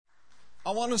I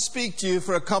want to speak to you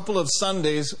for a couple of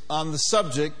Sundays on the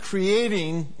subject,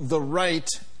 creating the right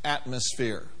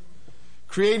atmosphere.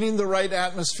 Creating the right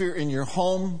atmosphere in your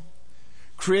home,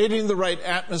 creating the right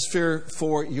atmosphere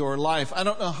for your life. I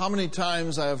don't know how many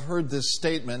times I have heard this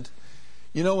statement.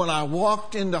 You know, when I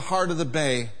walked into Heart of the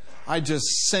Bay, I just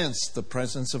sensed the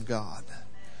presence of God.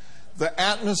 The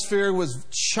atmosphere was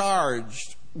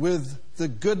charged with the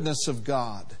goodness of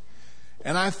God.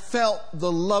 And I felt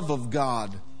the love of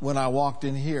God when I walked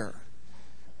in here.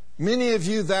 Many of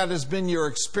you, that has been your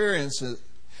experience.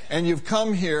 And you've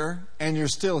come here and you're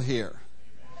still here.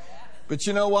 But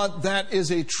you know what? That is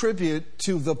a tribute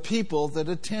to the people that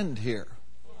attend here.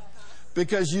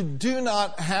 Because you do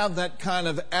not have that kind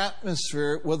of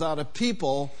atmosphere without a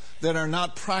people that are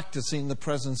not practicing the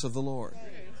presence of the Lord.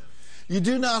 You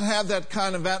do not have that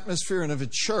kind of atmosphere in a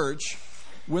church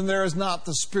when there is not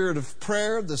the spirit of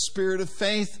prayer, the spirit of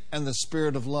faith, and the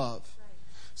spirit of love.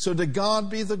 So to God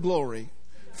be the glory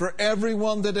for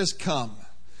everyone that has come,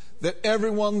 that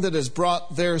everyone that has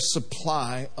brought their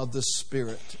supply of the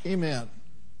Spirit. Amen.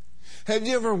 Have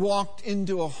you ever walked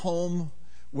into a home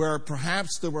where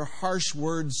perhaps there were harsh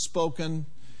words spoken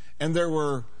and there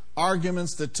were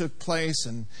arguments that took place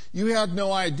and you had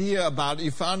no idea about it?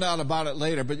 You found out about it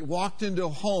later, but you walked into a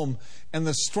home and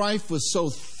the strife was so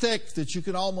thick that you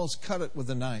could almost cut it with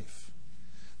a knife.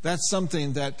 That's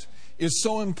something that is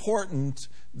so important,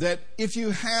 that if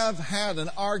you have had an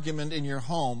argument in your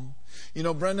home, you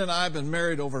know, Brenda and I have been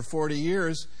married over 40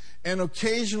 years, and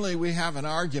occasionally we have an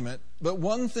argument, but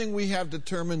one thing we have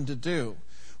determined to do,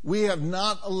 we have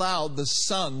not allowed the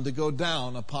sun to go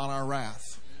down upon our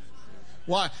wrath.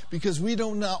 Why? Because we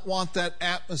do not want that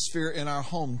atmosphere in our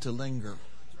home to linger.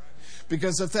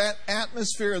 Because if that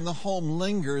atmosphere in the home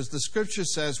lingers, the Scripture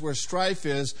says where strife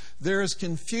is, there is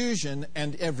confusion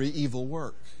and every evil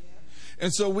work.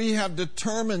 And so we have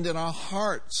determined in our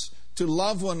hearts to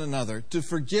love one another, to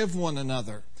forgive one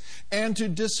another, and to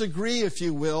disagree, if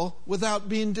you will, without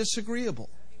being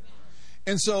disagreeable.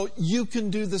 And so you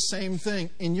can do the same thing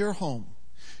in your home.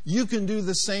 You can do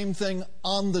the same thing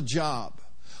on the job.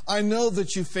 I know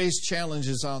that you face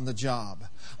challenges on the job.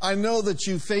 I know that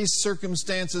you face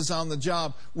circumstances on the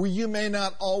job where you may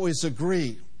not always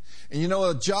agree. And you know,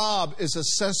 a job is a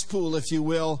cesspool, if you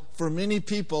will, for many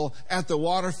people at the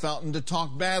water fountain to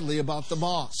talk badly about the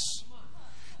boss.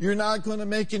 You're not going to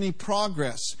make any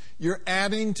progress. You're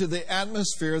adding to the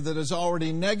atmosphere that is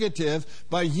already negative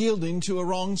by yielding to a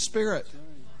wrong spirit.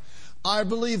 I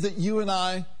believe that you and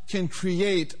I can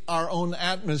create our own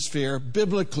atmosphere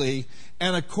biblically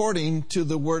and according to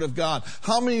the Word of God.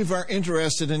 How many of you are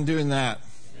interested in doing that?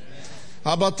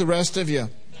 How about the rest of you?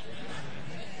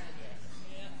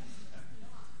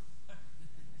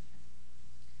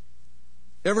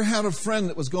 Ever had a friend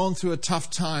that was going through a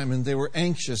tough time and they were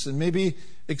anxious and maybe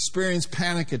experienced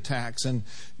panic attacks, and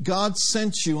God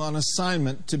sent you on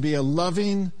assignment to be a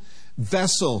loving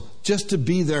vessel just to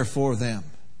be there for them?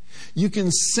 You can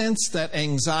sense that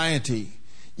anxiety.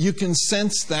 You can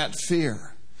sense that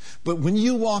fear. But when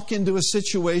you walk into a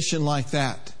situation like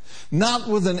that, not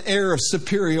with an air of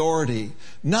superiority,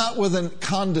 not with a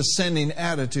condescending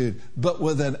attitude, but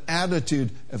with an attitude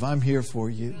of I'm here for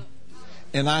you.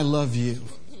 And I love you.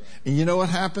 And you know what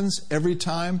happens? Every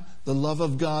time, the love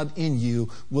of God in you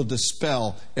will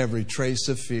dispel every trace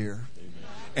of fear.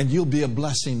 And you'll be a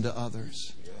blessing to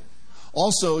others.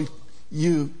 Also,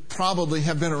 you probably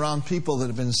have been around people that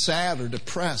have been sad or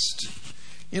depressed.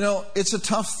 You know, it's a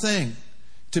tough thing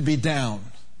to be down.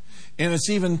 And it's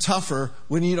even tougher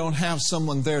when you don't have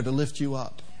someone there to lift you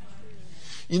up.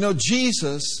 You know,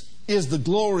 Jesus is the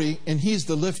glory and He's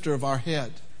the lifter of our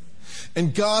head.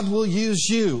 And God will use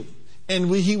you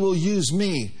and He will use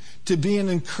me to be an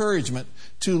encouragement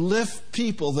to lift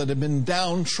people that have been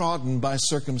downtrodden by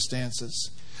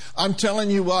circumstances. I'm telling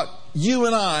you what, you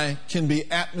and I can be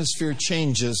atmosphere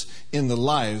changes in the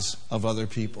lives of other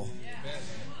people.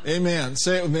 Amen.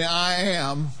 Say it with me. I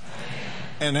am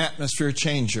an atmosphere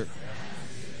changer.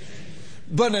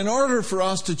 But in order for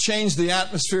us to change the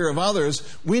atmosphere of others,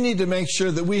 we need to make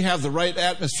sure that we have the right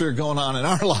atmosphere going on in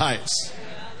our lives.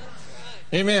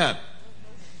 Amen.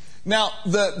 Now,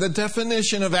 the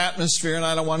definition of atmosphere, and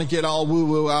I don't want to get all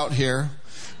woo-woo out here,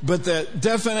 but the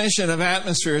definition of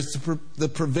atmosphere is the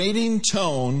pervading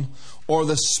tone or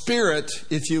the spirit,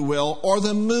 if you will, or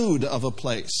the mood of a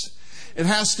place. It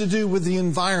has to do with the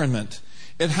environment.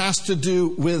 It has to do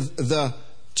with the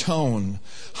tone.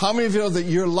 How many of you know that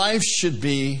your life should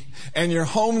be and your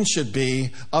home should be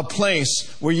a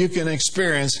place where you can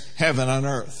experience heaven on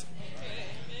earth?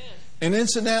 And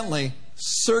incidentally,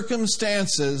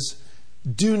 circumstances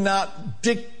do not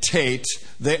dictate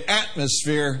the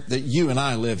atmosphere that you and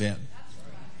I live in.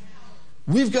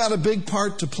 We've got a big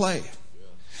part to play.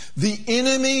 The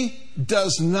enemy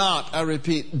does not, I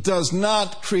repeat, does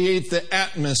not create the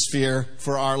atmosphere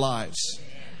for our lives.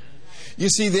 You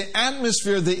see, the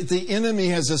atmosphere the enemy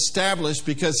has established,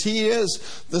 because he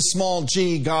is the small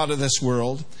g god of this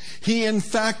world. He, in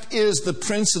fact, is the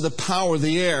prince of the power of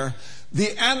the air.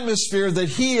 The atmosphere that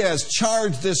he has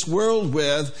charged this world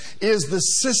with is the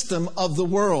system of the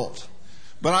world.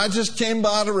 But I just came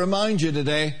by to remind you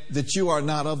today that you are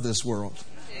not of this world.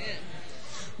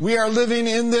 We are living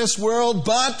in this world,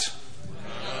 but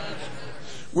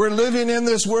we're living in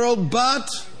this world, but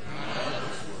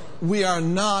we are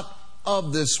not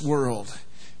of this world.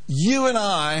 You and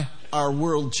I are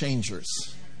world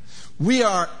changers. We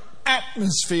are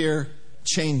atmosphere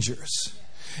changers.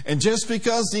 And just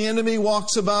because the enemy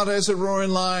walks about as a roaring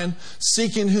lion,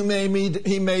 seeking whom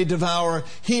he may devour,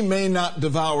 he may not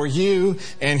devour you,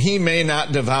 and he may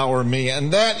not devour me.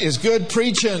 And that is good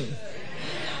preaching.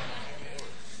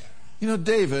 You know,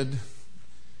 David,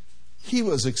 he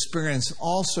was experiencing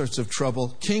all sorts of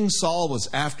trouble. King Saul was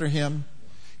after him.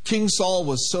 King Saul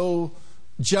was so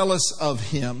jealous of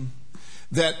him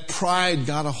that pride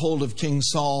got a hold of King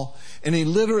Saul, and he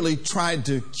literally tried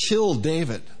to kill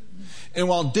David. And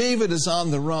while David is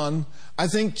on the run, I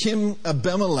think King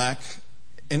Abimelech,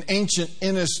 an ancient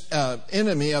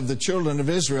enemy of the children of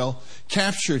Israel,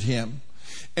 captured him.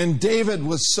 And David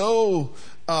was so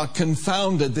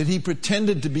confounded that he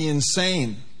pretended to be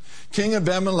insane. King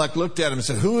Abimelech looked at him and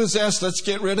said, "Who is this? Let's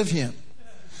get rid of him."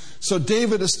 So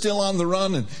David is still on the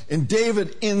run, and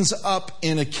David ends up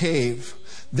in a cave.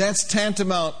 That's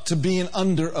tantamount to being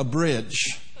under a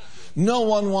bridge. No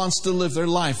one wants to live their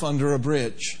life under a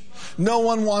bridge. No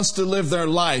one wants to live their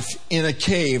life in a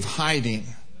cave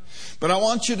hiding. But I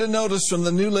want you to notice from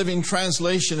the New Living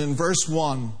Translation in verse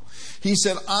 1, he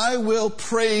said, "I will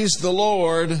praise the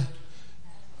Lord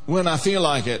when I feel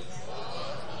like it."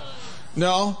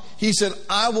 No, he said,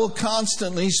 "I will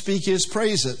constantly speak His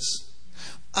praises.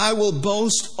 I will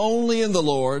boast only in the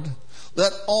Lord.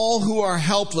 Let all who are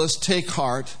helpless take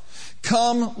heart.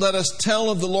 Come, let us tell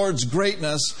of the Lord's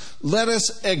greatness. Let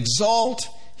us exalt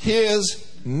His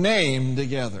name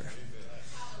together."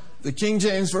 The King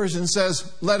James Version says,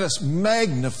 "Let us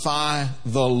magnify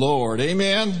the Lord."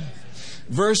 Amen.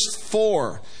 Verse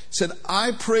 4 said,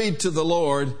 "I prayed to the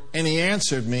Lord, and He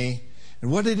answered me."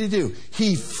 And what did He do?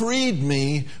 He freed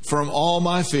me from all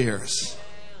my fears.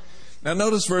 Now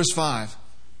notice verse 5.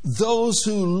 Those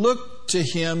who look to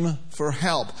Him for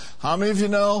help. How many of you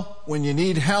know when you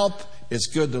need help, it's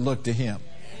good to look to Him?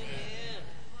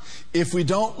 If we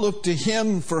don't look to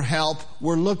Him for help,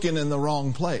 we're looking in the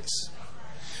wrong place.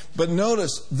 But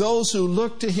notice, those who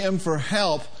look to Him for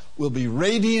help will be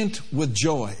radiant with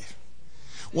joy.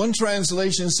 One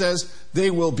translation says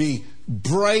they will be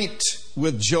bright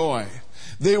with joy.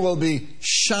 They will be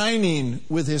shining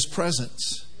with His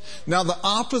presence. Now the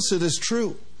opposite is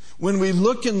true. When we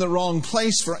look in the wrong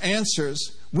place for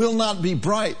answers, we'll not be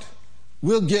bright.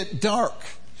 We'll get dark.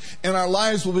 And our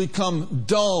lives will become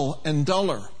dull and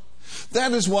duller.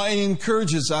 That is why He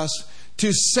encourages us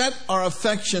to set our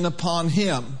affection upon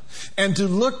Him and to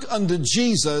look unto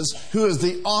Jesus, who is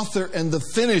the author and the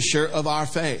finisher of our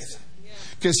faith.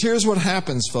 Because here's what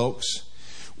happens, folks.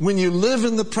 When you live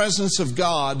in the presence of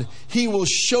God, He will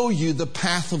show you the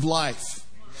path of life.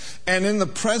 And in the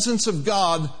presence of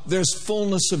God, there's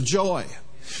fullness of joy.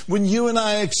 When you and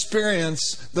I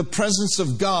experience the presence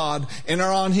of God and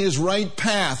are on His right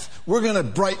path, we're going to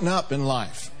brighten up in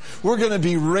life. We're going to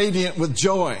be radiant with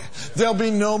joy. There'll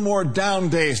be no more down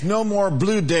days, no more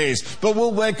blue days. But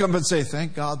we'll wake up and say,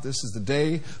 "Thank God this is the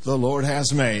day the Lord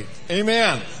has made."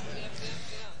 Amen.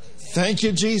 Thank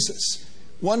you, Jesus.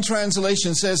 One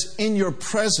translation says, "In your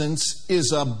presence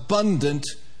is abundant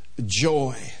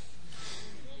joy."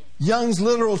 Young's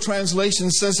literal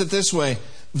translation says it this way: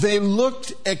 they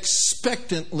looked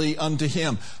expectantly unto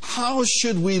Him. How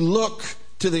should we look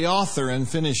to the author and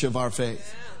finish of our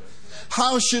faith?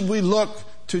 How should we look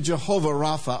to Jehovah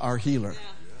Rapha, our healer?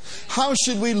 How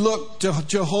should we look to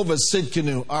Jehovah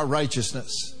Sidkenu, our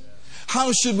righteousness?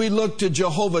 How should we look to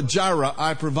Jehovah Jireh,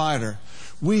 our provider?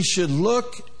 We should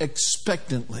look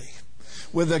expectantly,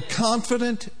 with a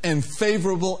confident and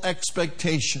favorable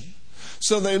expectation.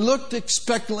 So they looked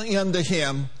expectantly unto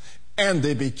Him, and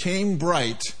they became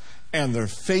bright, and their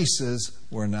faces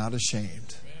were not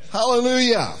ashamed.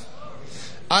 Hallelujah.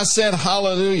 I said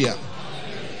hallelujah.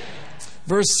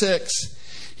 Verse 6,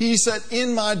 he said,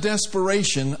 "In my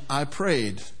desperation I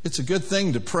prayed." It's a good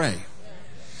thing to pray.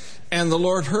 "And the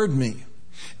Lord heard me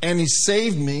and He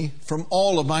saved me from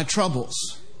all of my troubles.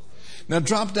 Now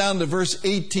drop down to verse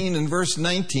 18 and verse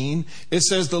 19. It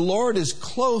says, the Lord is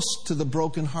close to the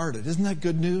brokenhearted. Isn't that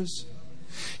good news?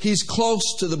 He's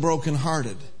close to the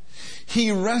brokenhearted.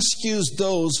 He rescues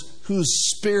those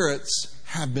whose spirits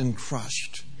have been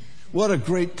crushed. What a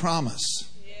great promise.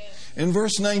 In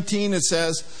verse 19 it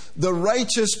says, the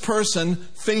righteous person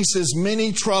faces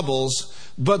many troubles,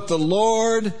 but the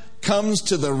Lord comes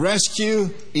to the rescue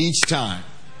each time.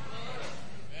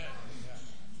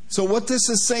 So what this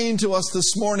is saying to us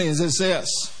this morning is this.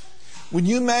 When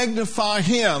you magnify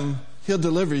Him, He'll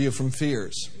deliver you from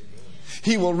fears.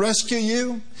 He will rescue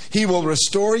you. He will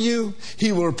restore you.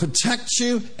 He will protect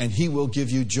you. And He will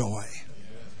give you joy.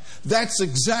 That's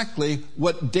exactly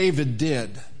what David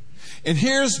did. And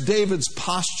here's David's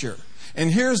posture. And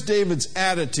here's David's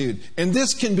attitude. And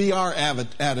this can be our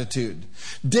attitude.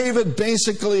 David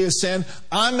basically is saying,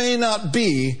 I may not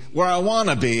be where I want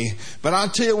to be, but I'll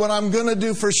tell you what I'm going to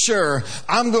do for sure.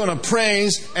 I'm going to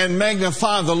praise and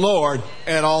magnify the Lord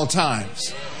at all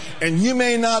times. And you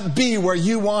may not be where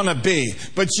you want to be,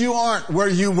 but you aren't where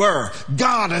you were.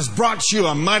 God has brought you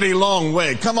a mighty long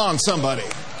way. Come on, somebody.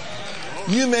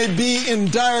 You may be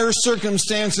in dire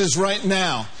circumstances right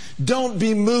now. Don't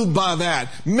be moved by that.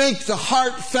 Make the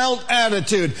heartfelt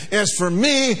attitude. As for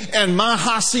me and my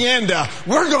hacienda,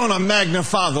 we're going to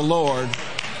magnify the Lord.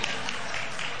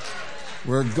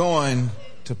 We're going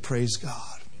to praise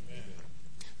God.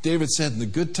 David said, in the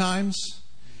good times,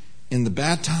 in the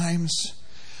bad times,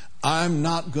 I'm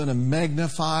not going to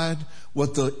magnify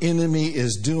what the enemy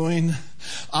is doing.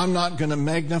 I'm not going to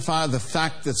magnify the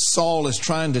fact that Saul is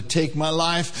trying to take my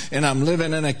life and I'm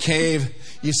living in a cave.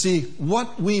 You see,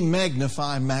 what we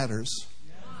magnify matters.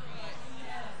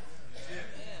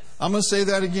 I'm going to say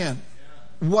that again.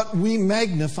 What we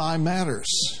magnify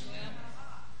matters.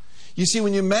 You see,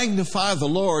 when you magnify the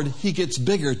Lord, He gets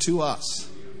bigger to us.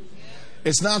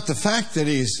 It's not the fact that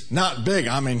He's not big.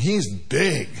 I mean, He's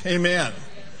big. Amen.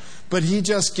 But He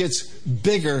just gets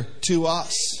bigger to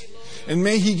us. And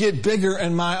may He get bigger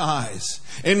in my eyes.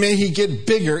 And may He get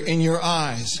bigger in your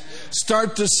eyes.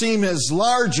 Start to seem as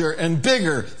larger and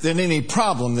bigger than any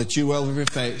problem that you will ever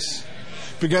face.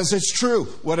 Because it's true.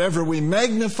 Whatever we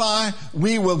magnify,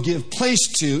 we will give place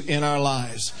to in our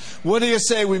lives. What do you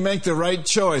say we make the right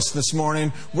choice this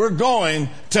morning? We're going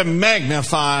to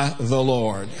magnify the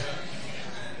Lord.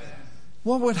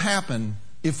 What would happen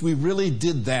if we really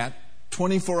did that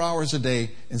 24 hours a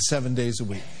day and 7 days a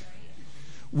week?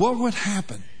 What would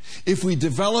happen if we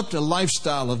developed a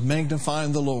lifestyle of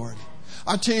magnifying the Lord?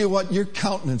 I'll tell you what, your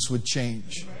countenance would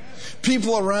change.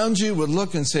 People around you would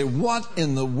look and say, what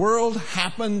in the world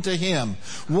happened to him?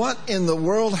 What in the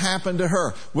world happened to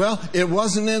her? Well, it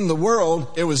wasn't in the world,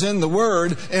 it was in the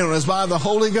Word, and it was by the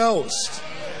Holy Ghost.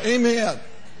 Amen.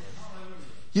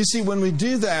 You see, when we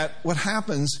do that, what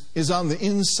happens is on the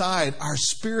inside, our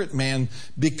spirit man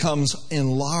becomes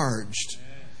enlarged.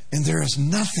 And there is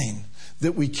nothing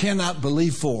that we cannot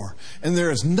believe for. And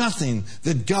there is nothing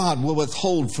that God will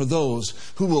withhold for those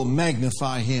who will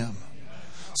magnify Him.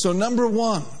 So number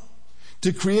one,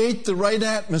 to create the right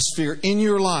atmosphere in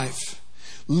your life,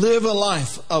 live a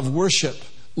life of worship.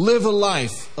 Live a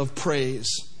life of praise.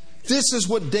 This is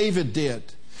what David did.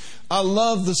 I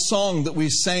love the song that we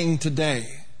sang today.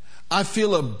 I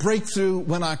feel a breakthrough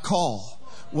when I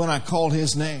call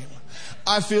His name.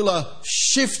 I feel a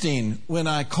shifting when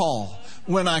I call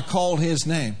His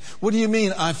name. What do you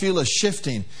mean I feel a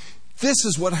shifting? This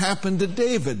is what happened to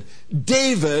David.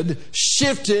 David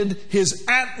shifted his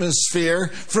atmosphere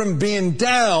from being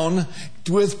down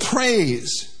with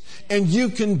praise. And you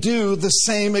can do the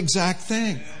same exact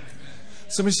thing.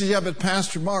 Somebody says, yeah, but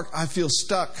Pastor Mark, I feel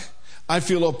stuck. I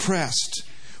feel oppressed.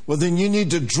 Well, then you need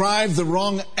to drive the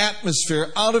wrong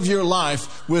atmosphere out of your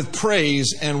life with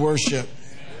praise and worship.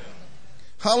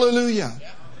 Hallelujah.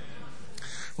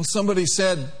 Well, somebody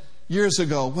said years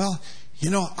ago, well,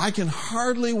 I can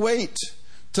hardly wait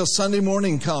till Sunday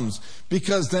morning comes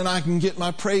because then I can get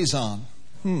my praise on.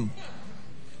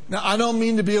 Now, I don't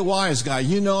mean to be a wise guy.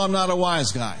 I'm not a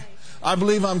wise guy. I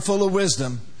believe I'm full of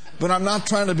wisdom, but I'm not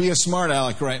trying to be a smart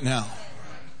aleck right now.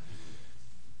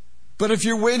 But if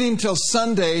you're waiting till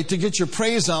Sunday to get your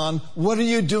praise on, what are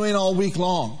you doing all week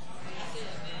long?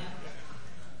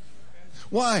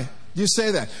 Why? You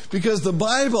say that? Because the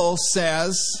Bible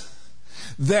says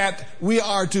that we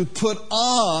are to put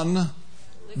on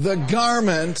the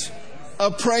garment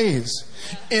of praise.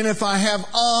 And if I have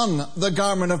on the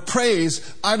garment of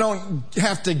praise, I don't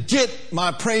have to get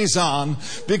my praise on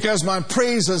because my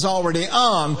praise is already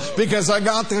on because I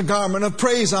got the garment of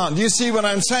praise on. Do you see what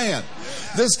I'm saying?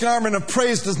 This garment of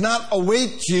praise does not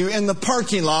await you in the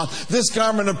parking lot. This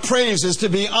garment of praise is to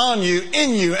be on you,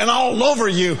 in you, and all over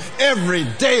you every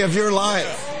day of your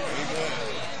life.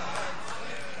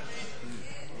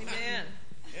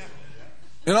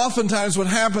 And oftentimes what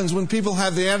happens when people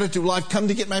have the attitude, well, I've come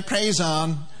to get my praise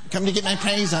on. Come to get my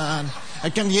praise on.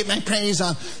 I've come to get my praise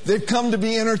on. They've come to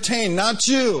be entertained, not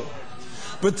you.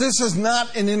 But this is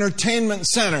not an entertainment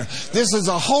center. This is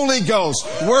a Holy Ghost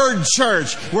Word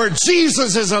church where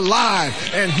Jesus is alive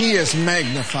and He is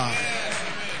magnified.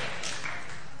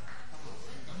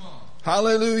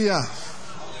 Hallelujah.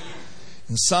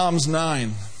 In Psalms 9,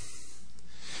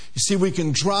 you see, we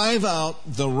can drive out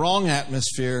the wrong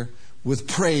atmosphere with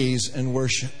praise and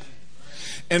worship.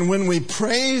 And when we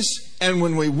praise and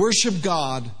when we worship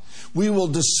God, we will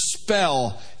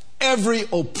dispel every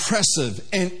oppressive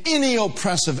and any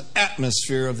oppressive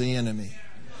atmosphere of the enemy.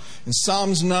 In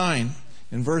Psalms 9,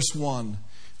 in verse 1,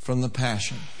 from the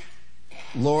Passion,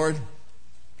 Lord,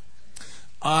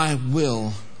 I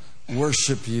will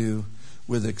worship you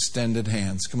with extended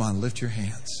hands. Come on, lift your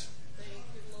hands.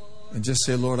 And just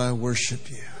say, Lord, I worship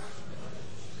you.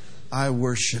 I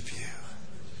worship you.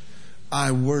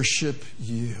 I worship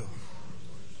you.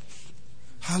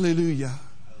 Hallelujah.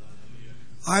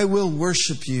 I will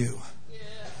worship you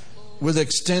with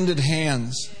extended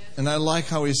hands. And I like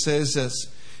how he says this.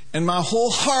 And my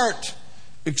whole heart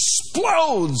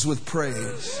explodes with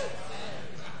praise.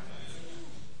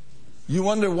 You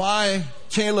wonder why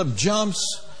Caleb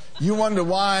jumps? You wonder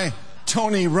why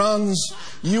Tony runs?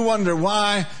 You wonder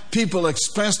why people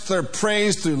express their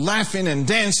praise through laughing and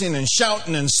dancing and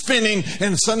shouting and spinning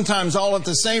and sometimes all at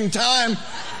the same time?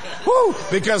 Woo!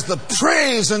 Because the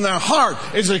praise in their heart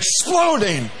is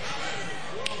exploding.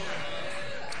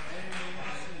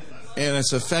 And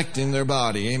it's affecting their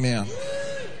body. Amen.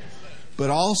 But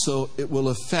also it will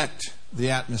affect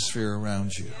the atmosphere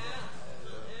around you.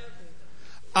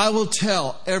 I will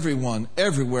tell everyone,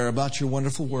 everywhere about your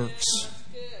wonderful works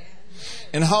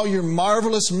and how your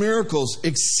marvelous miracles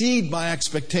exceed my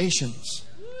expectations.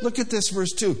 Look at this,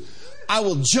 verse 2. I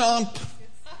will jump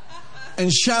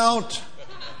and shout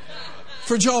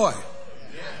for joy.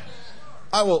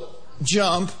 I will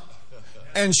jump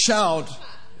and shout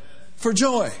for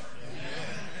joy.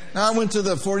 Now, I went to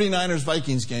the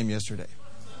 49ers-Vikings game yesterday.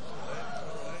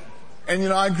 And,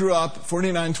 I grew up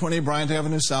 4920 Bryant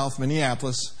Avenue South,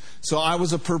 Minneapolis. So I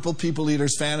was a Purple People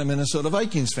Eaters fan, a Minnesota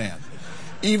Vikings fan.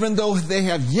 Even though they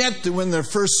have yet to win their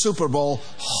first Super Bowl,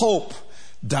 hope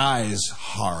dies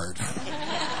hard.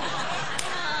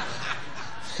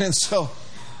 And so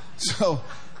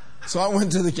I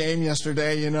went to the game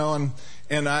yesterday, and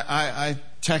I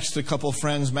texted a couple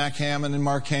friends, Mac Hammond and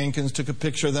Mark Hankins, took a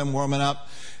picture of them warming up.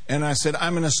 And I said,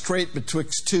 I'm in a strait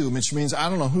betwixt two, which means I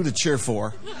don't know who to cheer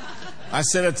for. I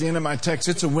said at the end of my text,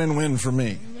 it's a win-win for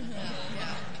me.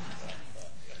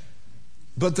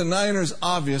 But the Niners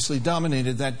obviously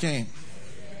dominated that game.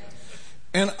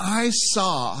 And I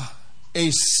saw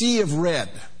a sea of red.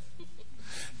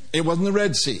 It wasn't the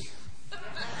Red Sea.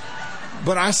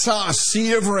 But I saw a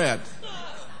sea of red.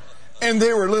 And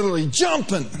they were literally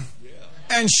jumping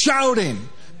and shouting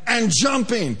and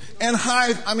jumping and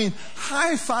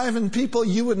high-fiving people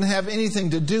you wouldn't have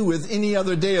anything to do with any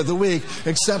other day of the week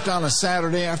except on a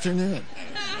Saturday afternoon.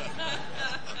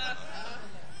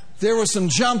 There was some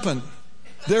jumping.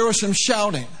 There was some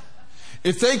shouting.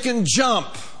 If they can jump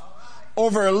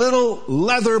over a little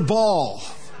leather ball,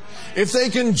 if they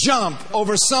can jump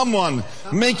over someone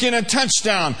making a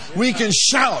touchdown, we can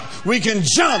shout. We can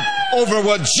jump over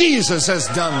what Jesus has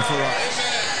done for us.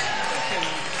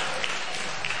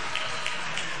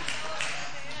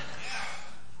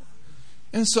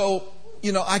 And so,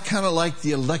 I kind of like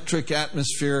the electric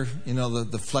atmosphere.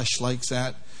 The flesh likes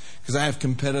that. Because I have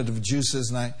competitive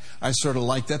juices and I sort of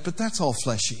like that. But that's all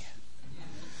fleshy.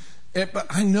 But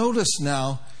I notice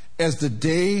now, as the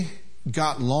day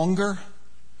got longer,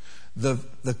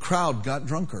 the crowd got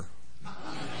drunker.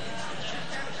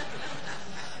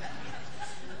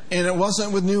 And it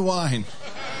wasn't with new wine.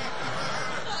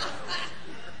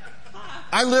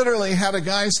 I literally had a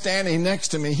guy standing next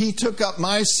to me. He took up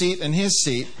my seat and his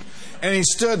seat, and he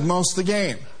stood most of the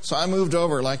game. So I moved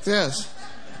over like this.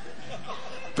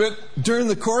 But during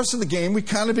the course of the game, we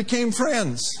kind of became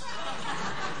friends.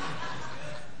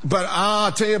 But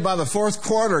I'll tell you, by the fourth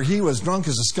quarter, he was drunk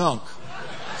as a skunk.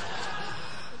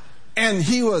 And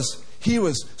he was He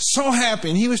was so happy,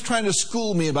 and he was trying to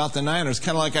school me about the Niners,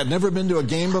 kind of like I'd never been to a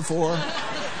game before.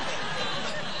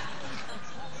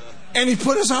 And he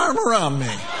put his arm around me.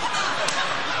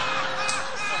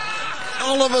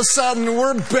 All of a sudden,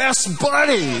 we're best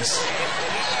buddies.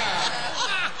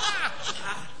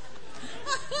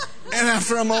 And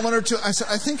after a moment or two, I said,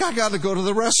 I think I got to go to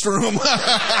the restroom.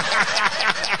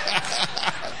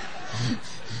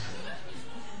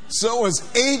 So it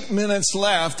was 8 minutes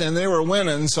left, and they were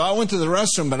winning, so I went to the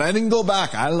restroom, but I didn't go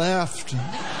back. I left.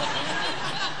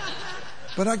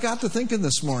 But I got to thinking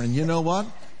this morning, you know what?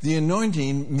 The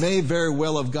anointing may very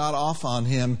well have got off on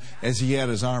him as he had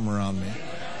his arm around me.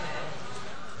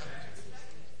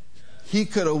 He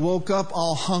could have woke up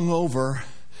all hungover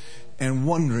and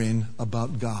wondering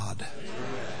about God.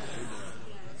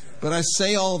 But I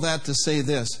say all that to say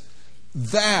this.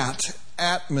 That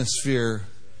atmosphere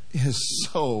is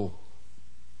so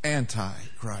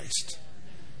anti-Christ.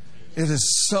 It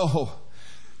is so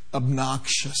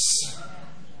obnoxious.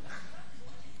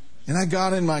 And I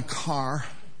got in my car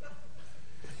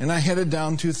and I headed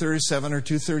down 237 or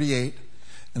 238,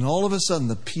 and all of a sudden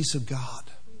the peace of God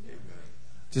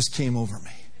just came over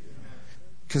me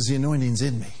because the anointing's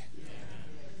in me.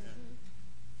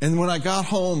 And when I got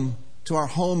home to our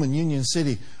home in Union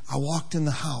City, I walked in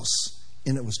the house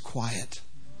and it was quiet.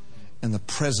 And the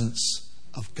presence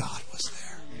of God was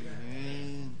there.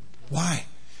 Amen. Why?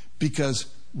 Because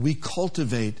we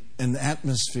cultivate an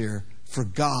atmosphere for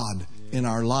God in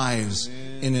our lives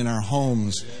and in our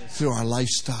homes through our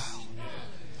lifestyle.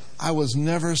 I was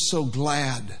never so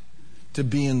glad to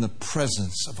be in the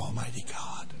presence of Almighty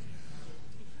God.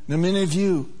 Now, many of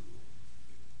you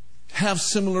have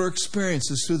similar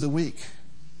experiences through the week.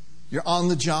 You're on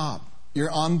the job.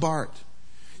 You're on BART.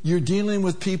 You're dealing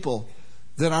with people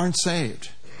that aren't saved.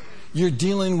 You're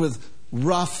dealing with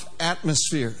rough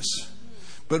atmospheres.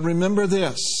 But remember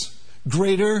this.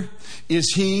 Greater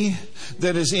is He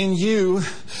that is in you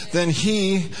than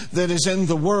he that is in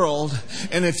the world.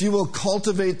 And if you will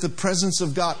cultivate the presence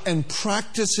of God and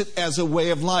practice it as a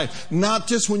way of life, not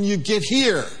just when you get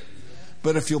here,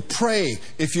 but if you'll pray,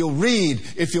 if you'll read,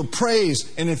 if you'll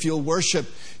praise, and if you'll worship,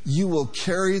 you will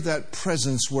carry that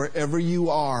presence wherever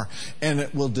you are, and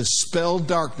it will dispel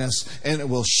darkness, and it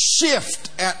will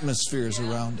shift atmospheres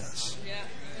around us.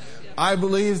 I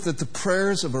believe that the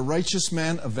prayers of a righteous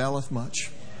man availeth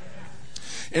much.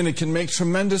 And it can make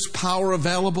tremendous power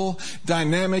available,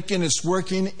 dynamic in its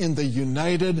working in the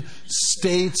United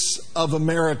States of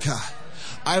America.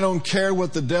 I don't care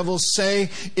what the devils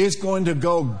say, it's going to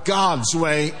go God's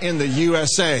way in the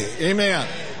USA. Amen.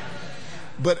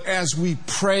 But as we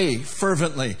pray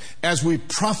fervently, as we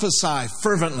prophesy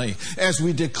fervently, as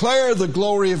we declare the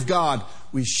glory of God,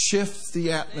 we shift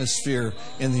the atmosphere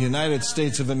in the United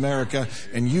States of America.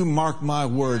 And you mark my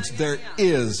words, there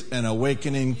is an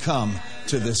awakening come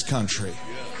to this country.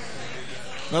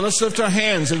 Now let's lift our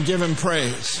hands and give Him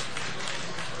praise.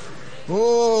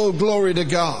 Oh, glory to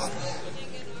God.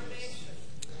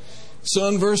 So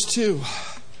in verse 2,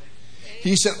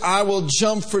 he said, I will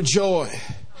jump for joy,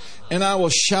 and I will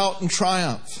shout in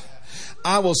triumph.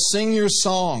 I will sing your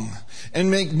song and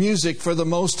make music for the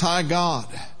Most High God.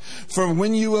 For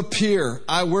when you appear,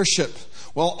 I worship,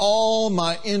 while all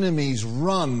my enemies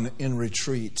run in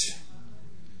retreat.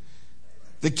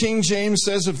 The King James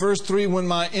says in verse 3, when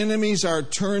my enemies are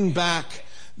turned back,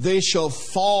 they shall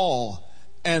fall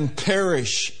and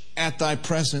perish at thy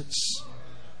presence.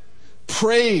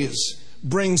 Praise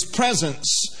brings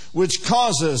presence, which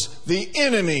causes the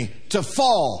enemy to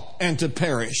fall and to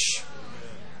perish.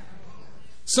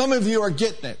 Some of you are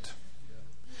getting it.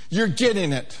 You're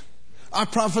getting it. I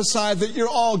prophesy that you're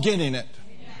all getting it.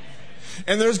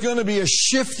 And there's going to be a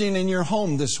shifting in your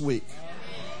home this week.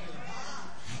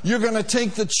 You're going to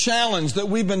take the challenge that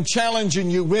we've been challenging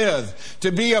you with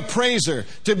to be a praiser,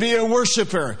 to be a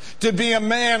worshiper, to be a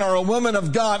man or a woman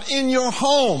of God in your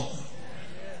home.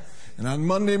 And on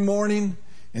Monday morning,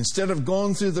 instead of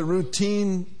going through the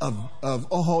routine of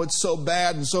oh, it's so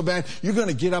bad and so bad, you're going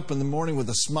to get up in the morning with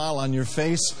a smile on your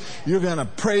face. You're going to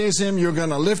praise Him. You're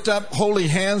going to lift up holy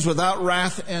hands without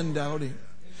wrath and doubting.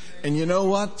 And you know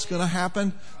what's going to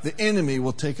happen? The enemy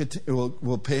will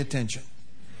will pay attention.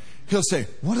 He'll say,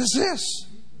 what is this?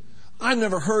 I've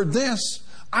never heard this.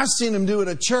 I've seen him do it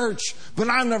at church, but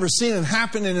I've never seen it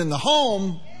happening in the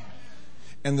home.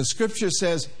 And the Scripture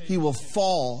says he will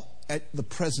fall at the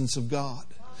presence of God.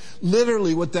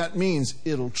 Literally what that means,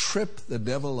 it'll trip the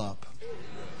devil up.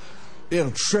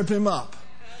 It'll trip him up.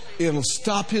 It'll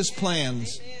stop his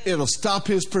plans. It'll stop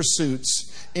his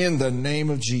pursuits in the name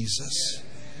of Jesus.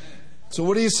 So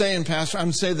what are you saying, Pastor?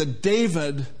 I'm saying that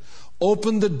David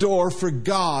opened the door for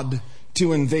God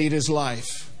to invade his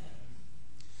life.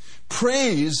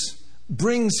 Praise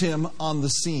brings him on the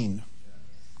scene.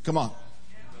 Come on.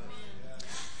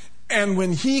 And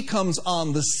when he comes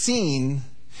on the scene,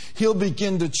 he'll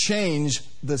begin to change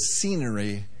the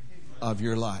scenery of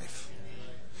your life.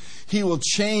 He will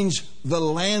change the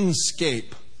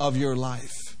landscape of your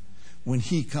life when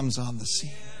he comes on the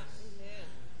scene.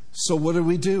 So what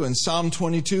do? In Psalm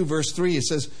 22, verse 3, it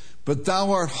says, "But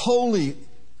thou art holy,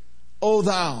 O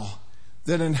thou,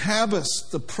 that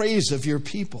inhabitest the praise of your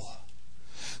people."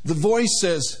 The voice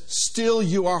says, "Still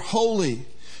you are holy.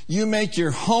 You make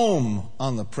your home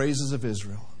on the praises of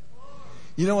Israel."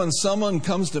 You know, when someone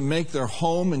comes to make their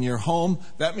home in your home,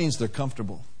 that means they're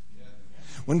comfortable.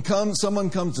 When someone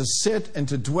comes to sit and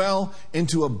to dwell and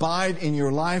to abide in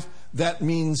your life, that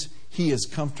means he is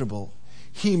comfortable.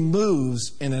 He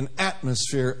moves in an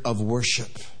atmosphere of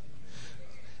worship.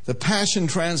 The Passion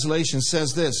Translation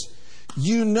says this,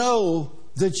 "You know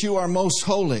that you are most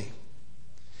holy.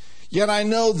 Yet I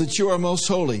know that you are most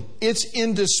holy. It's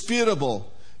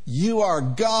indisputable. You are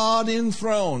God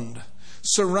enthroned,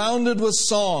 surrounded with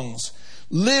songs,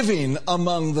 living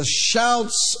among the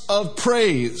shouts of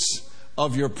praise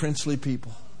of your princely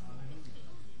people."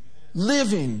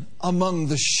 Living among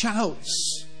the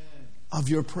shouts of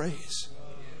your praise.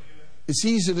 It's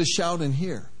easy to shout in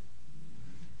here.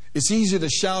 It's easy to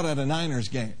shout at a Niners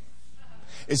game.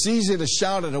 It's easy to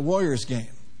shout at a Warriors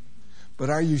game. But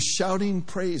are you shouting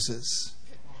praises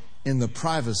in the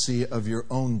privacy of your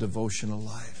own devotional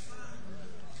life?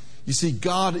 You see,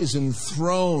 God is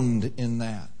enthroned in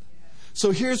that.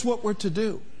 So here's what we're to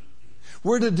do.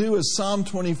 We're to do as Psalm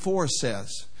 24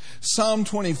 says. Psalm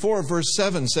 24 verse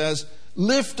 7 says,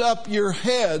 "Lift up your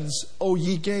heads, O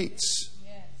ye gates,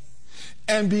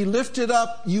 and be lifted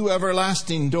up, you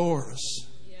everlasting doors.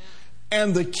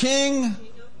 And the King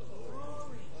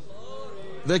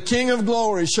of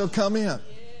glory shall come in."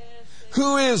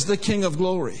 Who is the King of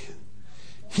glory?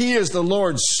 He is the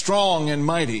Lord strong and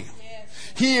mighty.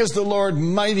 He is the Lord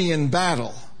mighty in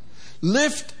battle.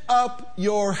 "Lift up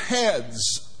your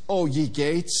heads, O ye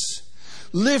gates.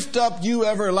 Lift up, you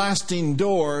everlasting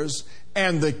doors,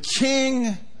 and the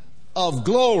King of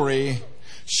glory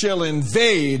shall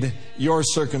invade your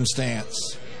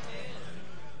circumstance."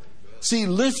 See,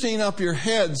 lifting up your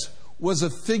heads was a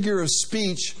figure of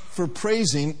speech for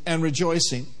praising and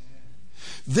rejoicing.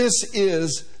 This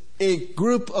is a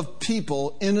group of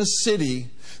people in a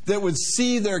city that would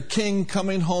see their king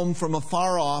coming home from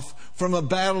afar off, from a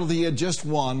battle that he had just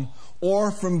won,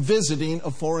 or from visiting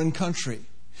a foreign country.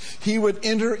 He would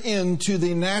enter into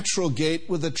the natural gate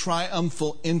with a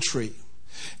triumphal entry.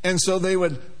 And so they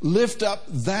would lift up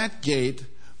that gate,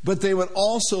 but they would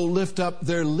also lift up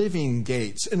their living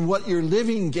gates. And what your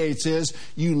living gates is,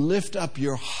 you lift up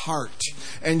your heart,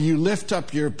 and you lift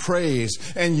up your praise,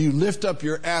 and you lift up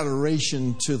your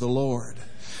adoration to the Lord.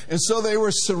 And so they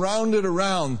were surrounded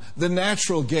around the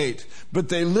natural gate, but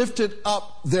they lifted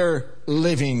up their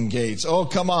living gates. Oh,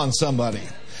 come on, somebody.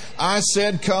 I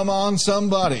said, come on,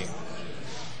 somebody.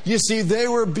 You see, they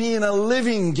were being a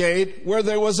living gate where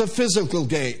there was a physical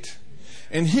gate.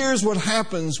 And here's what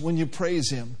happens when you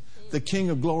praise Him. The King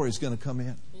of Glory is going to come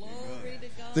in.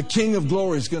 The King of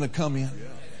Glory is going to come in.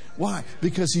 Why?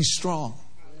 Because He's strong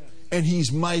and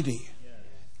He's mighty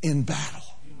in battle.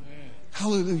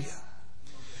 Hallelujah.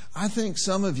 I think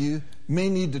some of you may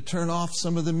need to turn off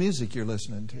some of the music you're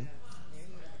listening to.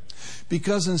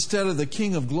 Because instead of the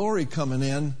King of Glory coming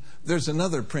in, there's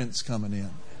another prince coming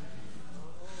in.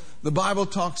 The Bible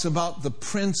talks about the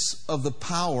prince of the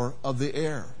power of the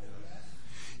air.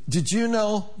 Did you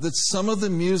know that some of the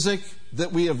music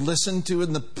that we have listened to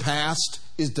in the past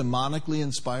is demonically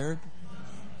inspired?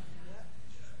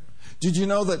 Did you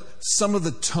know that some of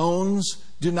the tones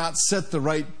do not set the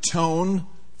right tone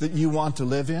that you want to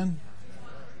live in?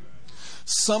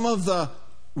 Some of the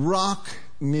rock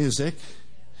music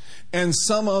and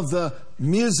some of the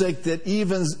music that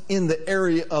even in the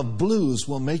area of blues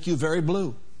will make you very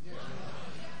blue.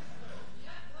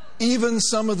 Even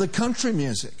some of the country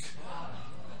music.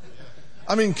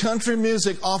 I mean, country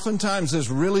music oftentimes is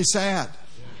really sad.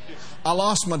 I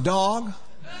lost my dog.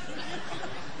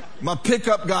 My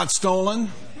pickup got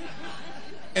stolen.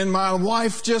 And my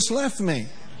wife just left me.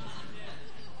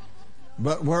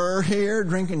 But we're here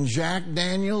drinking Jack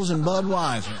Daniels and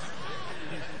Budweiser.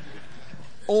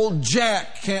 Old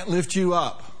Jack can't lift you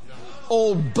up.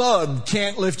 Old Bud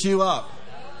can't lift you up.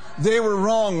 They were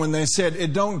wrong when they said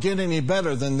it don't get any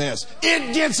better than this.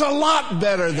 It gets a lot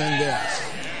better than this.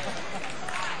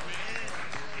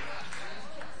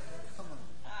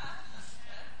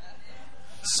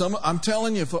 I'm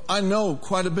telling you, I know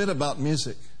quite a bit about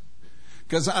music.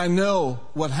 Because I know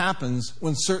what happens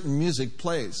when certain music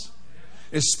plays,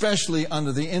 especially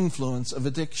under the influence of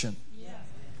addiction.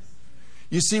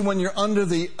 You see, when you're under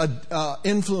the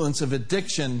influence of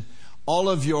addiction, all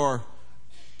of your,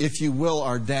 if you will,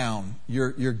 are down.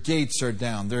 Your gates are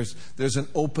down. There's an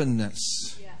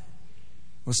openness.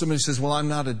 Well, somebody says, well, I'm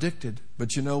not addicted.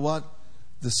 But you know what?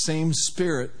 The same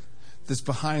spirit that's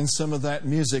behind some of that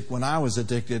music when I was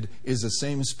addicted is the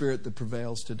same spirit that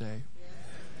prevails today.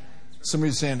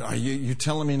 Somebody's saying, are you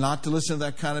telling me not to listen to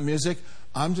that kind of music?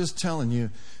 I'm just telling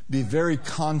you, be very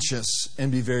conscious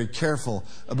and be very careful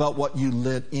about what you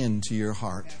let into your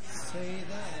heart.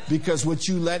 Because what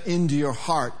you let into your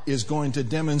heart is going to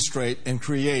demonstrate and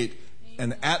create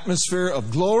an atmosphere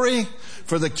of glory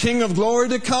for the King of Glory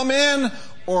to come in,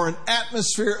 or an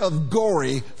atmosphere of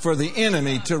glory for the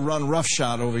enemy to run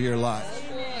roughshod over your life.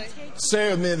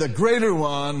 Say with me, the greater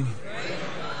one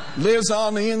lives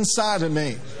on the inside of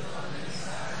me.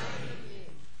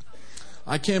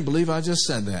 I can't believe I just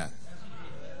said that.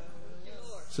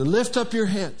 So lift up your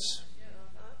heads.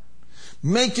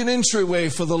 Make an entryway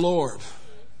for the Lord.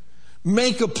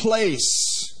 Make a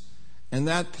place. And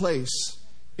that place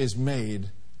is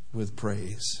made with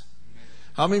praise.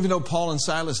 How many of you know Paul and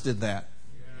Silas did that?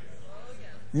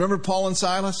 Remember Paul and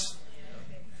Silas?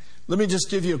 Let me just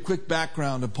give you a quick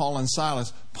background of Paul and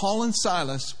Silas. Paul and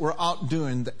Silas were out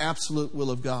doing the absolute will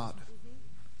of God.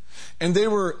 And they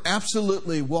were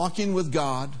absolutely walking with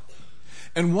God.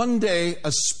 And one day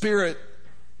a spirit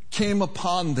came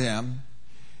upon them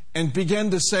and began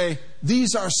to say,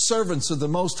 these are servants of the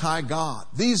Most High God.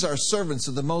 These are servants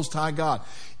of the Most High God.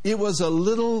 It was a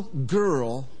little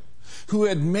girl who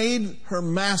had made her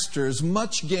masters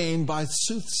much gain by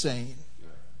soothsaying.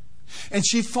 And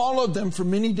she followed them for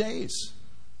many days.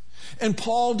 And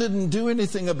Paul didn't do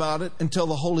anything about it until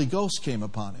the Holy Ghost came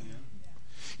upon him.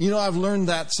 You know, I've learned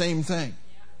that same thing.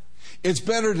 It's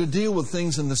better to deal with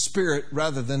things in the spirit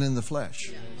rather than in the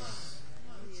flesh.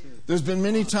 There's been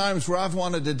many times where I've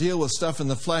wanted to deal with stuff in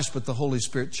the flesh, but the Holy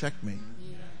Spirit checked me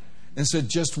and said,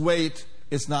 just wait.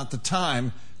 It's not the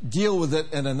time. Deal with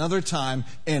it at another time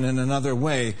and in another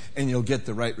way, and you'll get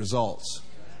the right results.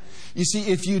 You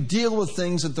see, if you deal with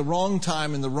things at the wrong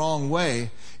time in the wrong way,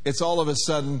 it's all of a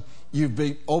sudden you've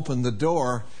opened the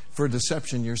door for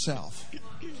deception yourself.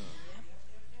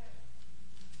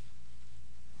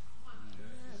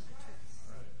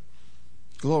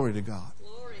 Glory to God.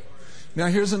 Now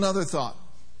here's another thought.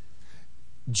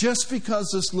 Just because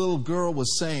this little girl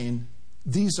was saying,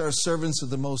 these are servants of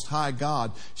the Most High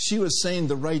God, she was saying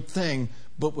the right thing,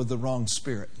 but with the wrong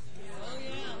spirit.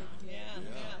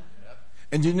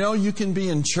 And you know, you can be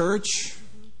in church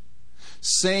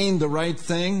saying the right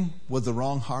thing with the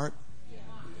wrong heart.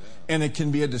 And it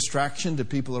can be a distraction to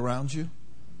people around you.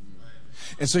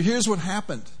 And so here's what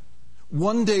happened.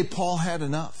 One day Paul had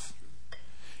enough.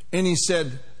 And he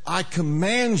said, I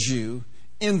command you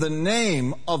in the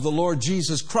name of the Lord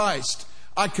Jesus Christ,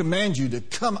 I command you to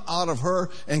come out of her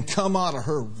and come out of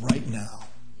her right now.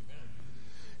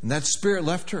 And that spirit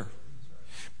left her.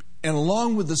 And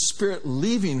along with the spirit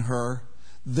leaving her,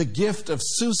 the gift of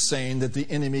soothsaying that the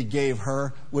enemy gave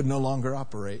her would no longer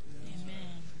operate. Amen.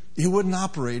 It wouldn't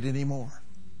operate anymore.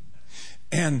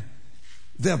 And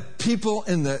the people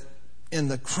in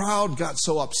the crowd got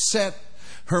so upset.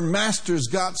 Her masters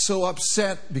got so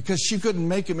upset because she couldn't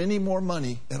make them any more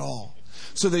money at all.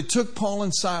 So they took Paul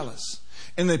and Silas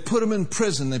and they put them in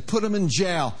prison. They put them in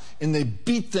jail and they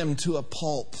beat them to a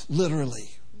pulp, literally.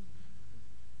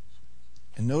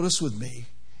 And notice with me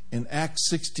in Acts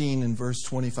 16 and verse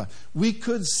 25. We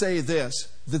could say this,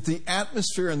 that the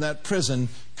atmosphere in that prison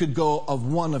could go of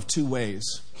one of two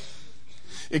ways.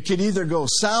 It could either go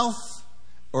south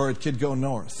or it could go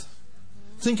north.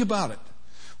 Think about it.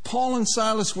 Paul and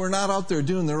Silas were not out there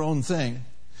doing their own thing.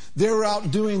 They were out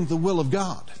doing the will of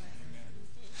God.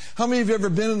 How many of you have ever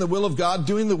been in the will of God,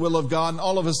 doing the will of God, and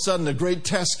all of a sudden a great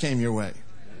test came your way?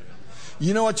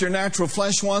 You know what your natural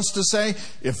flesh wants to say?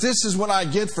 If this is what I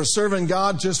get for serving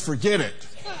God, just forget it.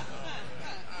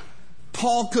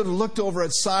 Paul could have looked over at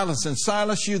Silas and,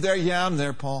 Silas, you there? Yeah, I'm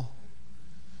there, Paul.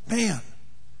 Man,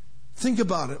 think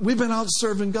about it. We've been out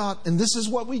serving God, and this is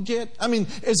what we get. I mean,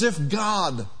 as if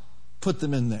God put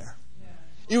them in there.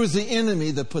 It was the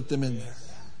enemy that put them in there.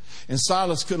 And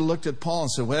Silas could have looked at Paul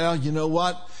and said, well, you know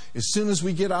what? As soon as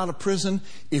we get out of prison,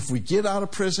 if we get out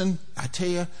of prison, I tell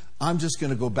you, I'm just going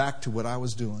to go back to what I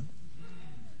was doing.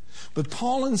 But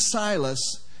Paul and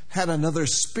Silas had another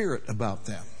spirit about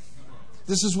them.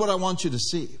 This is what I want you to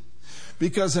see.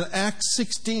 Because in Acts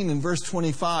 16 and verse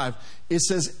 25, it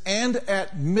says, and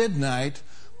at midnight,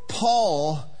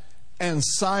 Paul and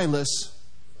Silas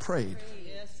prayed.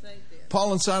 Yes, they did.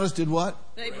 Paul and Silas did what?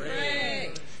 They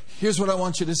prayed. Here's what I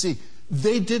want you to see.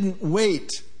 They didn't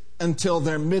wait until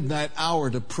their midnight hour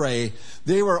to pray.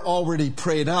 They were already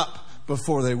prayed up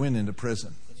before they went into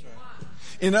prison.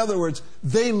 In other words,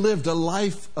 they lived a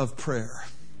life of prayer.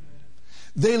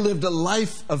 They lived a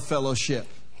life of fellowship.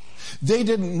 They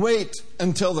didn't wait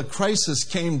until the crisis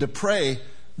came to pray.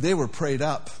 They were prayed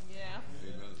up. Yeah.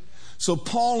 So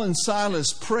Paul and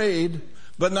Silas prayed,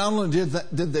 but not only did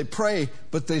they pray,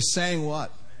 but they sang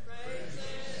what?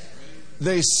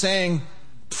 They sang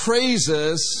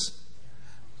praises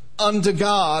unto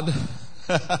God.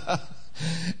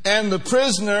 And the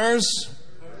prisoners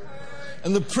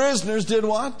did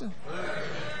what?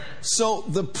 So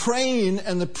the praying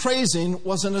and the praising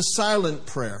wasn't a silent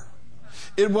prayer.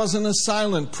 It wasn't a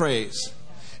silent praise.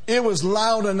 It was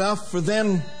loud enough for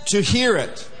them to hear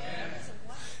it.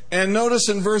 And notice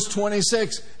in verse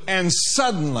 26, and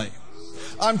suddenly.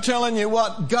 I'm telling you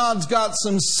what, God's got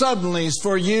some suddenlies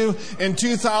for you in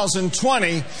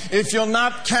 2020 if you'll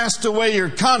not cast away your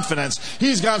confidence.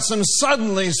 He's got some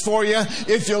suddenlies for you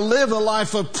if you'll live a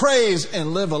life of praise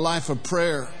and live a life of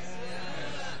prayer.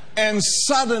 And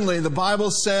suddenly, the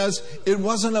Bible says, it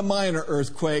wasn't a minor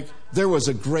earthquake, there was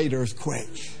a great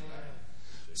earthquake.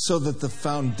 So that the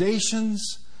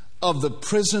foundations of the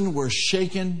prison were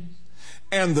shaken,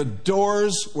 and the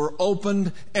doors were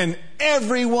opened, and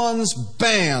everyone's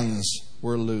bands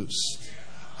were loosed.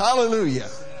 Hallelujah.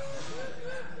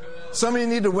 Some of you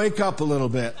need to wake up a little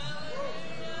bit.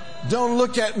 Don't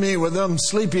look at me with them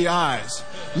sleepy eyes.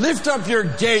 Lift up your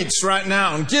gates right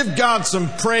now and give God some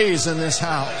praise in this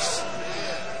house.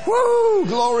 Woo!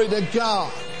 Glory to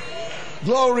God.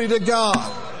 Glory to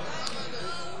God.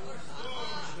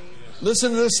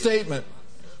 Listen to this statement.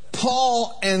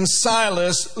 Paul and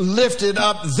Silas lifted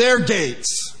up their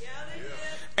gates.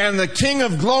 And the King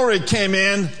of Glory came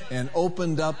in and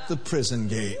opened up the prison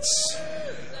gates.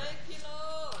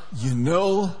 You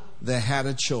know, they had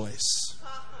a choice.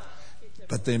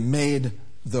 But they made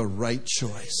the right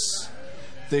choice.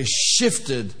 They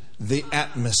shifted the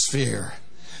atmosphere.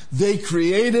 They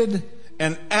created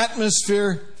an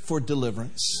atmosphere for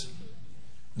deliverance.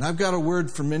 And I've got a word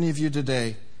for many of you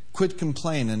today. Quit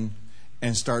complaining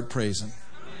and start praising.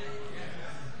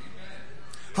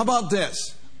 How about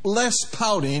this? Less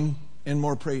pouting and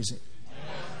more praising.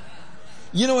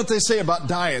 You know what they say about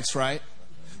diets, right?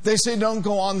 They say don't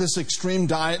go on this extreme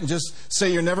diet and just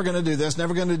say you're never going to do this,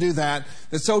 never going to do that.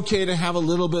 It's okay to have a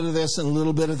little bit of this and a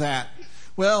little bit of that.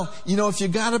 Well, you know, if you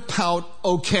got to pout,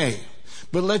 okay.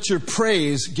 But let your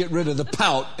praise get rid of the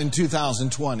pout in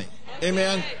 2020.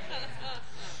 Amen?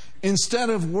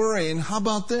 Instead of worrying, how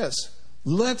about this?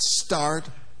 Let's start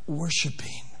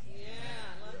worshiping.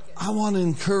 I want to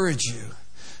encourage you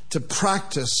to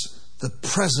practice the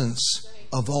presence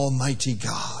of Almighty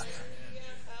God.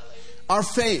 Our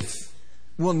faith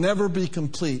will never be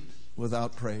complete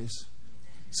without praise.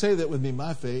 Say that with me.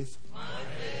 My faith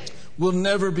will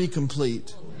never be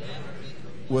complete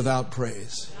without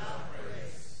praise.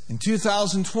 In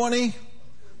 2020,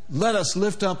 let us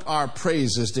lift up our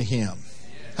praises to Him.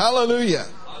 Hallelujah.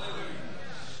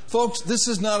 Folks, this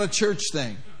is not a church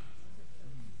thing.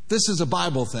 This is a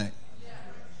Bible thing.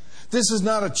 This is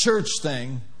not a church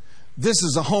thing. This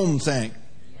is a home thing.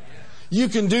 You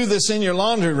can do this in your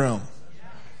laundry room.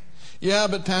 Yeah,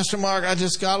 but Pastor Mark, I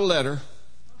just got a letter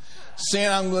saying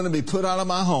I'm going to be put out of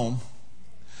my home.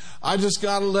 I just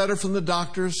got a letter from the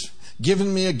doctors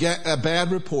giving me a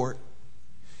bad report.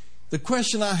 The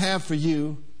question I have for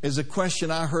you is a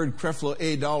question I heard Creflo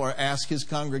A. Dollar ask his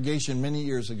congregation many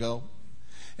years ago,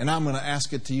 and I'm going to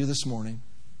ask it to you this morning.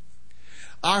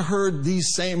 I heard these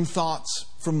same thoughts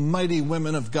from mighty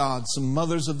women of God, some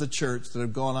mothers of the church that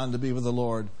have gone on to be with the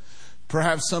Lord.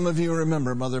 Perhaps some of you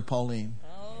remember Mother Pauline.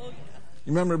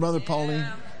 You remember Mother Pauline?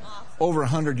 Over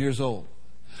 100 years old.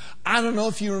 I don't know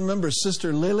if you remember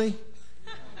Sister Lily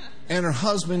and her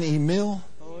husband Emil.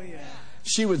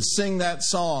 She would sing that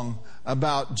song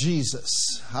about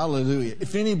Jesus. Hallelujah.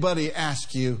 If anybody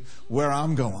asks you where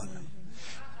I'm going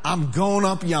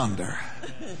up yonder.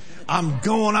 I'm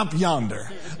going up yonder.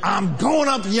 I'm going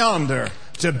up yonder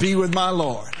to be with my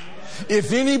Lord.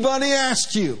 If anybody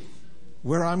asks you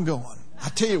where I'm going, I'll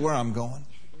tell you where I'm going.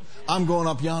 I'm going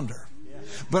up yonder.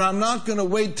 But I'm not going to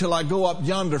wait till I go up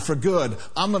yonder for good.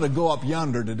 I'm going to go up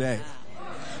yonder today.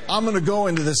 I'm going to go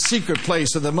into the secret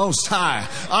place of the Most High.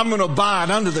 I'm going to abide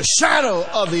under the shadow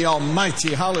of the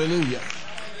Almighty. Hallelujah.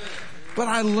 But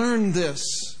I learned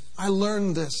this.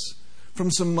 From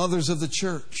some mothers of the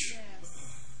church.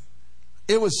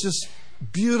 It was just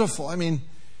beautiful. I mean,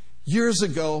 Years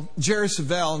ago, Jerry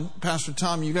Savelle, Pastor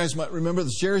Tom, you guys might remember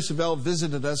this. Jerry Savelle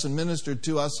visited us and ministered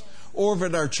to us over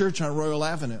at our church on Royal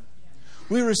Avenue.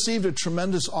 We received a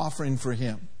tremendous offering for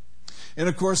him. And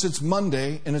of course, it's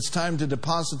Monday and it's time to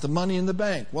deposit the money in the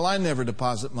bank. Well, I never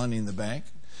deposit money in the bank.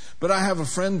 But I have a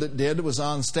friend that did. It was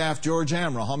on staff, George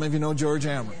Amaral. How many of you know George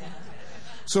Amaral?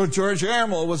 So George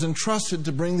Amaral was entrusted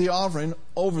to bring the offering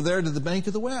over there to the Bank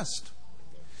of the West.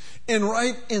 And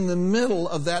right in the middle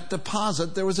of that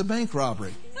deposit, there was a bank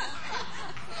robbery.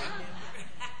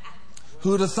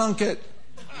 Who'd have thunk it?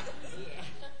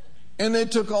 And they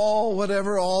took all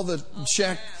the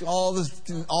check, all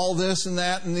this and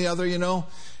that and the other, you know.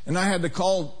 And I had to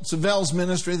call Savelle's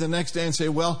ministry the next day and say,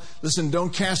 well, listen,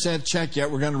 don't cash that check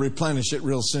yet. We're going to replenish it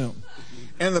real soon.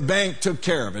 And the bank took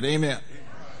care of it. Amen.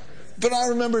 But I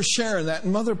remember sharing that.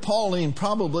 And Mother Pauline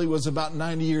probably was about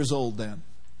 90 years old then.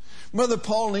 Mother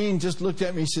Pauline just looked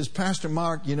at me. She says, Pastor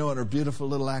Mark, you know, in her beautiful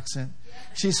little accent.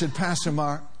 She said, Pastor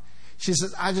Mark, she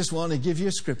says, I just want to give you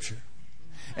a scripture.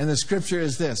 And the scripture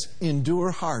is this: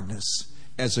 endure hardness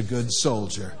as a good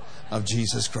soldier of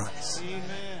Jesus Christ. Amen.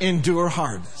 Endure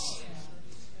hardness.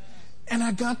 And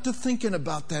I got to thinking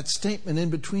about that statement in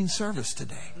between service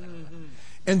today.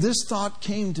 And this thought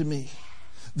came to me.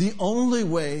 The only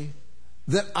way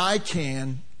that I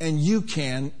can and you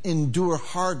can endure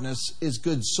hardness as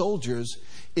good soldiers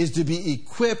is to be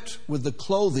equipped with the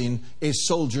clothing a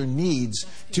soldier needs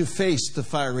to face the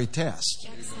fiery test.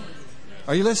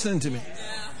 Are you listening to me?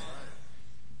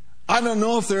 I don't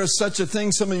know if there is such a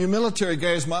thing. Some of you military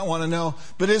guys might want to know.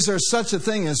 But is there such a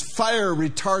thing as fire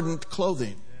retardant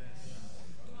clothing?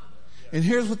 And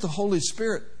here's what the Holy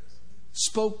Spirit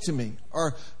spoke to me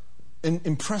or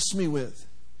impressed me with.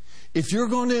 If you're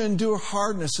going to endure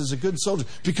hardness as a good soldier,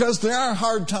 because there are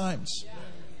hard times.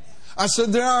 I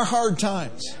said there are hard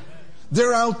times.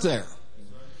 They're out there.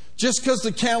 Just because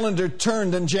the calendar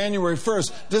turned on January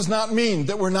 1st does not mean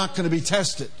that we're not going to be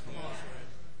tested.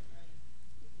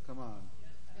 Come on.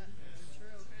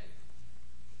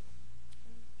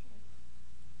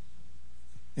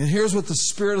 And here's what the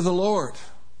Spirit of the Lord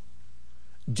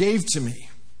gave to me.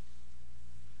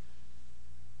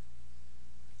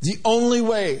 The only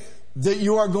way that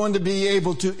you are going to be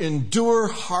able to endure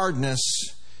hardness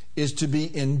is to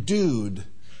be endued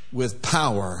with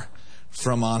power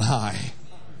from on high.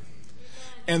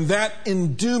 And that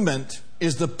endowment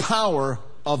is the power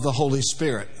of the Holy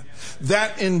Spirit.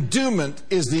 That endowment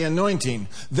is the anointing.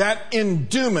 That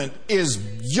endowment is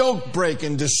yoke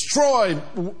breaking, destroy,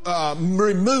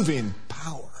 removing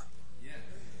power.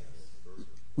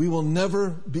 We will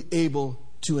never be able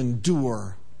to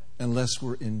endure unless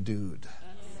we're endued.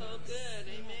 That's so good.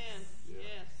 Amen.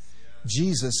 Yes.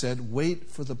 Jesus said,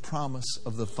 wait for the promise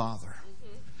of the Father.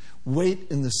 Wait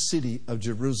in the city of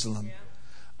Jerusalem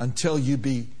until you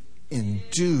be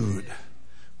endued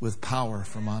with power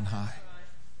from on high.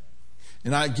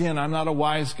 And I'm not a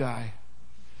wise guy,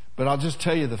 but I'll just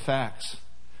tell you the facts.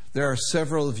 There are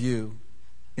several of you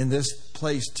in this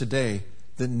place today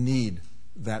that need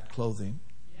that clothing.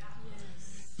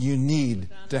 You need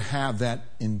to have that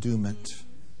endowment.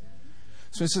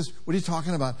 So he says, what are you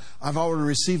talking about? I've already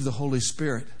received the Holy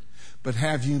Spirit. But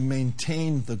have you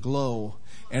maintained the glow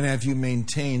and have you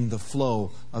maintained the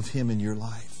flow of Him in your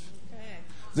life?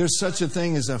 There's such a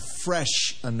thing as a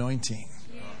fresh anointing.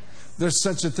 There's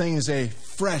such a thing as a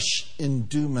fresh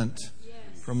endowment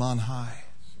from on high.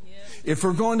 If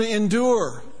we're going to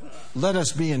endure, let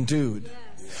us be endued.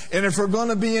 And if we're going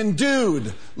to be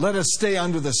endued, let us stay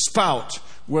under the spout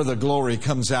where the glory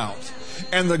comes out.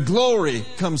 And the glory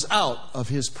comes out of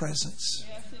His presence.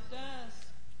 Yes, it does.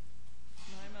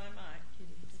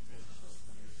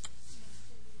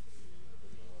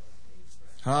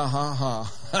 My. Ha, ha, ha.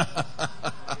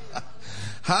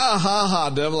 Ha, ha, ha,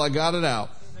 devil, I got it out.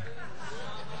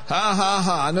 Ha, ha,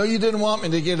 ha. I know you didn't want me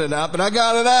to get it out, but I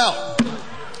got it out.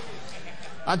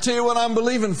 I tell you what I'm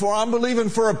believing for. I'm believing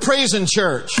for a praising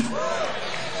church.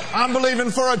 I'm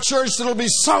believing for a church that'll be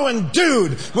so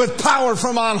endued with power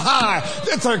from on high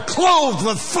that they're clothed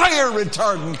with fire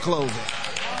retardant clothing.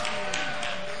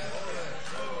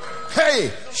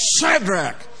 Hey,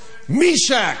 Shadrach,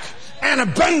 Meshach, and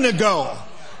Abednego.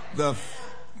 The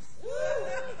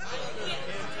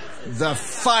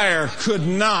fire could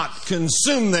not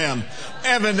consume them.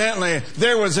 Evidently,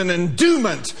 there was an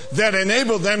endowment that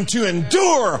enabled them to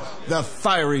endure the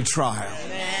fiery trial.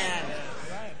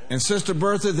 And Sister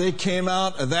Bertha, they came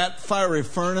out of that fiery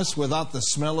furnace without the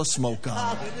smell of smoke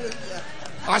on them.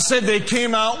 I said they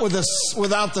came out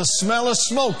without the smell of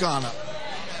smoke on them.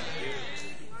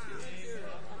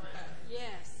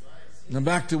 Now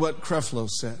back to what Creflo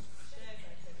said.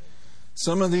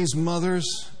 Some of these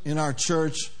mothers in our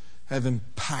church have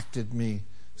impacted me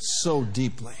so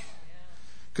deeply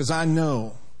because I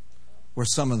know where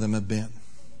some of them have been.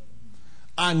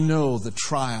 I know the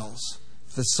trials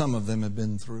that some of them have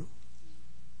been through.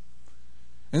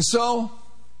 And so,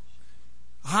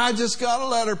 I just got a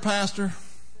letter, Pastor,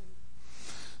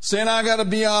 saying I got to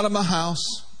be out of my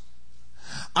house.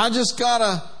 I just got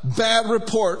a bad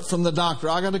report from the doctor.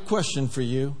 I got a question for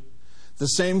you. The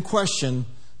same question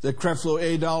that Creflo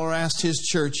A. Dollar asked his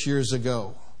church years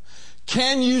ago.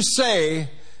 Can you say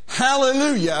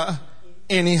hallelujah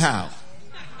anyhow?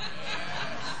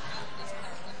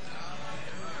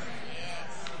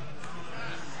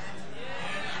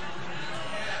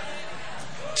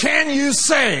 Can you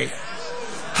say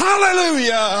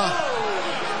hallelujah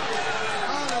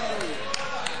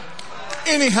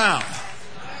anyhow?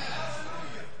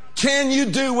 Can you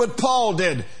do what Paul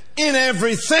did? In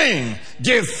everything,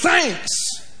 give thanks,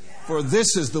 for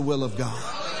this is the will of God.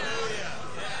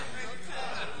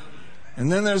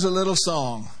 And then there's a little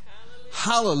song,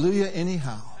 hallelujah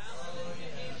anyhow.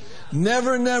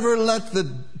 Never, never let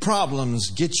the problems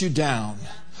get you down.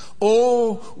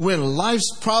 Oh, when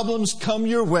life's problems come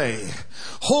your way,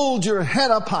 hold your head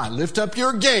up high, lift up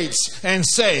your gates, and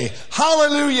say,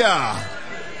 hallelujah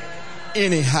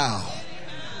anyhow.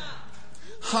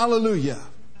 Hallelujah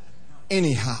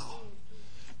anyhow.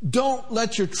 Don't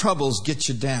let your troubles get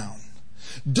you down.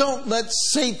 Don't let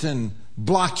Satan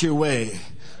block your way.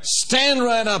 Stand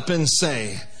right up and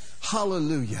say,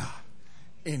 hallelujah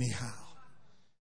anyhow.